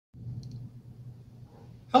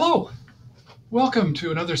Hello, welcome to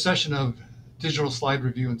another session of Digital Slide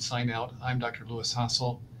Review and Sign Out. I'm Dr. Lewis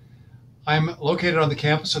Hassel. I'm located on the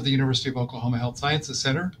campus of the University of Oklahoma Health Sciences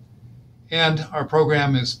Center, and our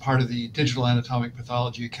program is part of the Digital Anatomic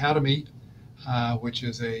Pathology Academy, which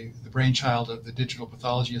is the brainchild of the Digital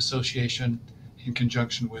Pathology Association in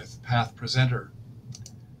conjunction with Path Presenter.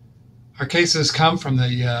 Our cases come from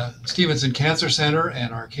the Stevenson Cancer Center,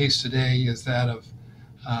 and our case today is that of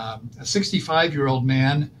a 65-year-old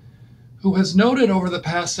man who has noted over the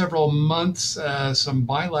past several months some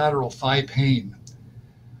bilateral thigh pain.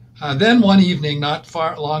 Then one evening, not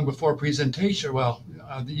long before presentation, the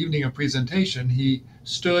evening of presentation, he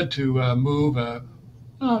stood to move a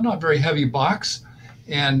not very heavy box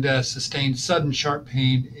and sustained sudden sharp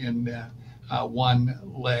pain in one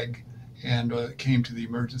leg and came to the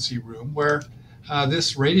emergency room where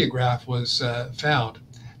this radiograph was found.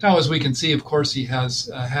 Now, as we can see, of course, he has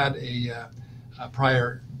had a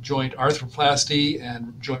prior joint arthroplasty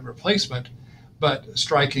and joint replacement, but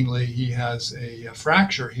strikingly, he has a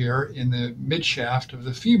fracture here in the midshaft of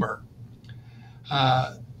the femur.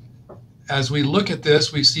 As we look at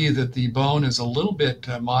this, we see that the bone is a little bit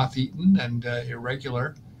moth-eaten and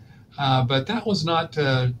irregular, but that was not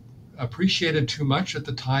appreciated too much at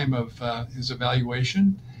the time of his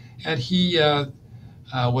evaluation, and he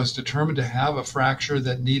was determined to have a fracture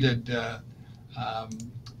that needed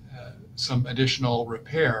some additional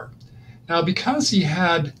repair. Now, because he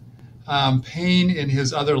had pain in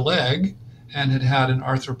his other leg and had had an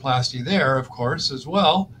arthroplasty there, of course, as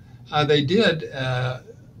well, they did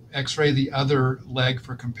x-ray the other leg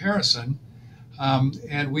for comparison.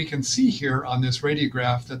 And we can see here on this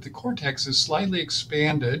radiograph that the cortex is slightly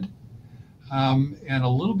expanded and a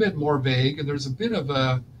little bit more vague, and there's a bit of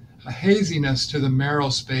a haziness to the marrow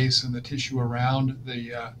space and the tissue around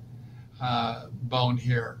the bone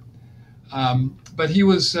here. But he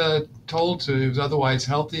was told he was otherwise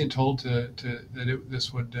healthy and told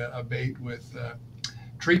this would abate with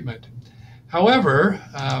treatment. However,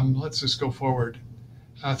 let's just go forward.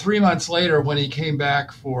 3 months later, when he came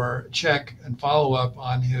back for check and follow-up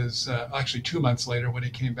on his, actually 2 months later, when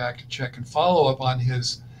he came back to check and follow-up on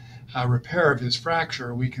his repair of his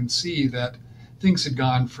fracture, we can see that things had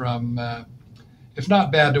gone from, if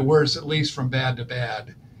not bad to worse, at least from bad to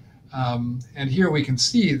bad. And here we can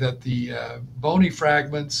see that the bony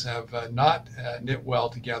fragments have not knit well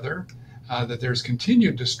together, that there's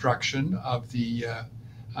continued destruction of the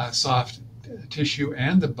soft tissue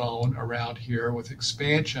and the bone around here with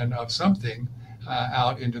expansion of something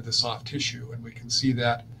out into the soft tissue. And we can see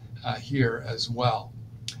that here as well.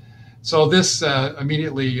 So this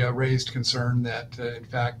immediately raised concern that, in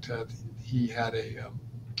fact, he had a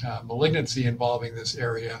malignancy involving this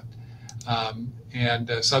area, and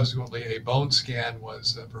subsequently a bone scan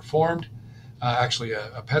was performed, actually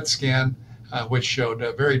a PET scan, which showed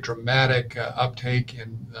a very dramatic uptake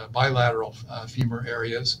in bilateral femur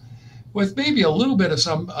areas, with maybe a little bit of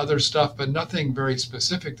some other stuff, but nothing very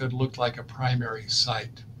specific that looked like a primary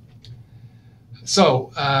site.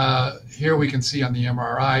 So here we can see on the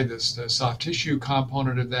MRI this soft tissue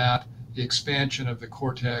component of that, the expansion of the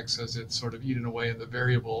cortex as it's sort of eaten away in the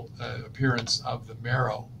variable appearance of the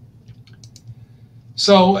marrow.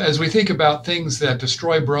 So as we think about things that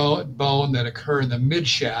destroy bone that occur in the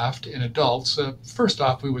midshaft in adults, first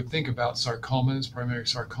off, we would think about sarcomas, primary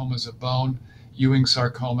sarcomas of bone, Ewing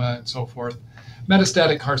sarcoma, and so forth.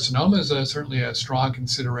 Metastatic carcinoma is certainly a strong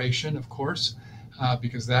consideration, of course,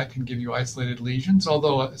 because that can give you isolated lesions,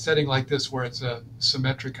 although a setting like this where it's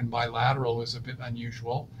symmetric and bilateral is a bit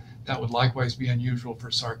unusual. That would likewise be unusual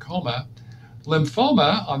for sarcoma.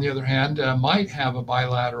 Lymphoma, on the other hand, might have a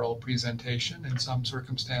bilateral presentation in some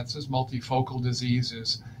circumstances. Multifocal disease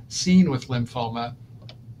is seen with lymphoma.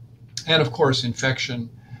 And of course,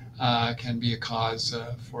 infection can be a cause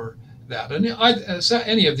for that. And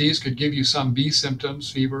any of these could give you some B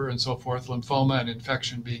symptoms, fever and so forth, lymphoma and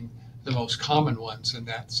infection being the most common ones in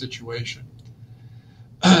that situation.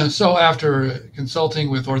 So after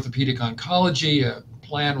consulting with orthopedic oncology, a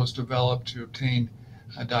plan was developed to obtain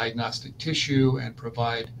diagnostic tissue and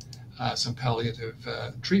provide some palliative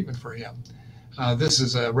treatment for him. This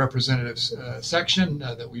is a representative section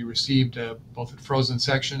that we received both at frozen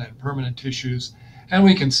section and permanent tissues, and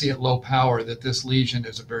we can see at low power that this lesion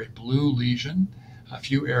is a very blue lesion, a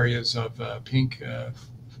few areas of pink,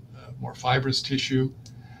 more fibrous tissue.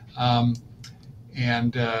 So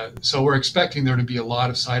we're expecting there to be a lot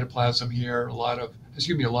of cytoplasm here, a lot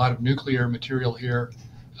of nuclear material here,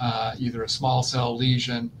 either a small cell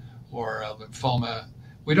lesion or a lymphoma.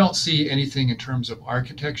 We don't see anything in terms of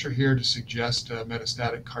architecture here to suggest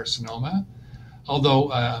metastatic carcinoma. although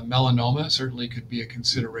melanoma certainly could be a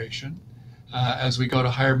consideration. As we go to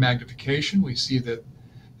higher magnification, we see that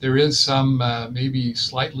there is some maybe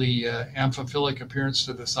slightly amphiphilic appearance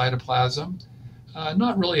to the cytoplasm.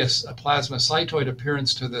 Not really a plasmacytoid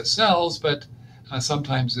appearance to the cells, but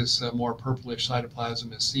sometimes this more purplish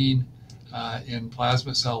cytoplasm is seen in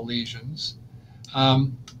plasma cell lesions.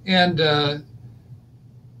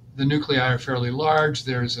 The nuclei are fairly large.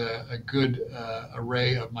 There's a good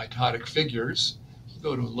array of mitotic figures.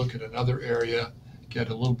 We'll go to look at another area, get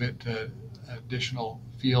a little bit additional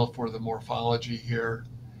feel for the morphology here.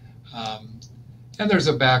 And there's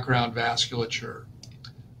a background vasculature.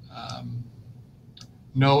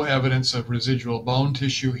 No evidence of residual bone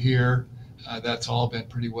tissue here. That's all been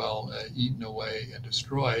pretty well eaten away and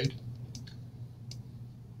destroyed.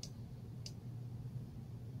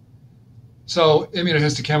 So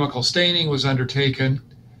immunohistochemical staining was undertaken,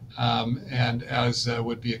 and as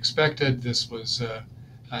would be expected, this was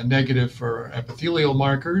negative for epithelial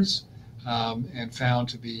markers and found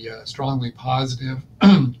to be strongly positive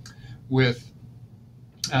with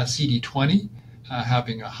CD20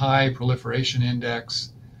 having a high proliferation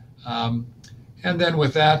index. And then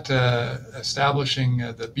with that, establishing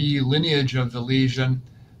the B lineage of the lesion,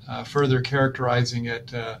 further characterizing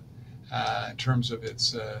it in terms of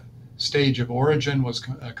its stage of origin was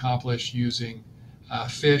accomplished using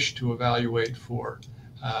FISH to evaluate for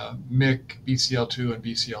MYC, BCL2, and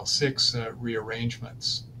BCL6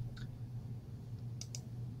 rearrangements.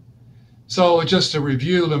 So just to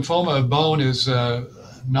review, lymphoma of bone is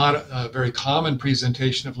not a very common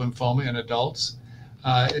presentation of lymphoma in adults.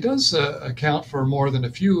 It does account for more than a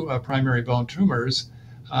few primary bone tumors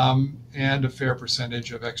and a fair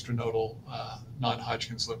percentage of extranodal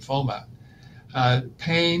non-Hodgkin's lymphoma.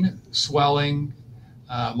 Pain, swelling,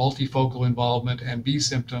 multifocal involvement, and B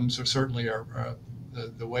symptoms are certainly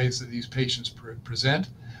the ways that these patients present,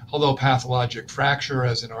 although pathologic fracture,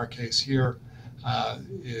 as in our case here,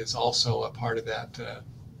 is also a part of that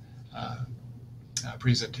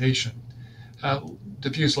presentation.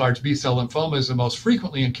 Diffuse large B-cell lymphoma is the most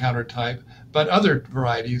frequently encountered type, but other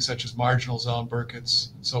varieties such as marginal zone,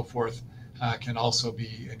 Burkitt's, and so forth can also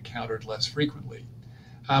be encountered less frequently.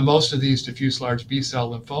 Most of these diffuse large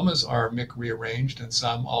B-cell lymphomas are MYC rearranged, and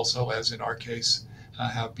some also, as in our case,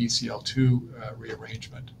 have BCL2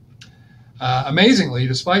 rearrangement. Amazingly,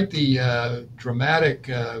 despite the dramatic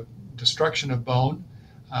destruction of bone,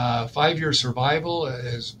 5-year survival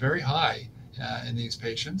is very high in these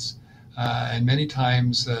patients. And many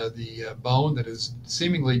times the bone that has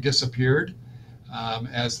seemingly disappeared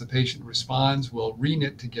as the patient responds will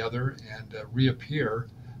re-knit together and reappear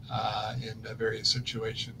in various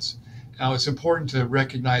situations. Now, it's important to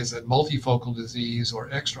recognize that multifocal disease or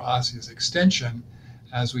extraosseous extension,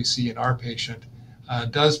 as we see in our patient,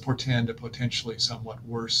 does portend a potentially somewhat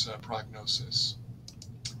worse prognosis.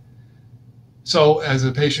 So as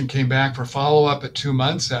the patient came back for follow-up at 2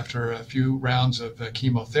 months after a few rounds of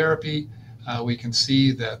chemotherapy, we can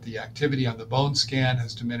see that the activity on the bone scan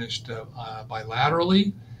has diminished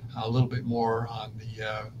bilaterally, a little bit more on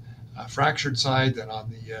the fractured side than on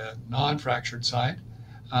the non-fractured side.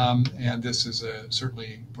 And this is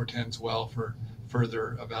certainly portends well for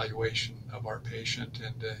further evaluation of our patient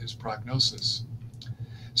and his prognosis.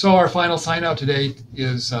 So our final sign out today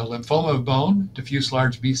is lymphoma of bone, diffuse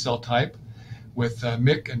large B-cell type with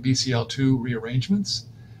MYC and BCL2 rearrangements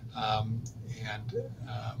and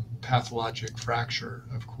pathologic fracture,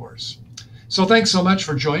 of course. So thanks so much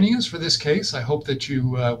for joining us for this case. I hope that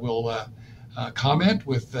you will comment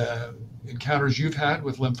with encounters you've had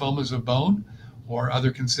with lymphomas of bone or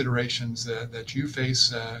other considerations that you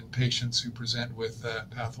face in patients who present with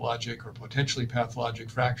pathologic or potentially pathologic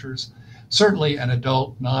fractures. Certainly an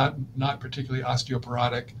adult, not particularly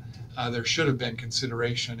osteoporotic, there should have been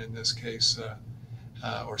consideration in this case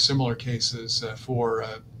or similar cases for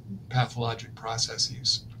pathologic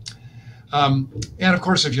processes. And of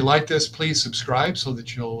course, if you like this, please subscribe so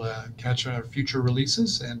that you'll catch our future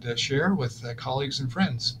releases and share with colleagues and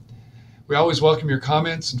friends. We always welcome your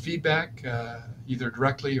comments and feedback, either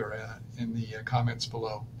directly or in the comments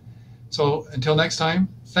below. So until next time,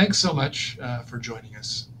 thanks so much for joining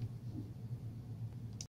us.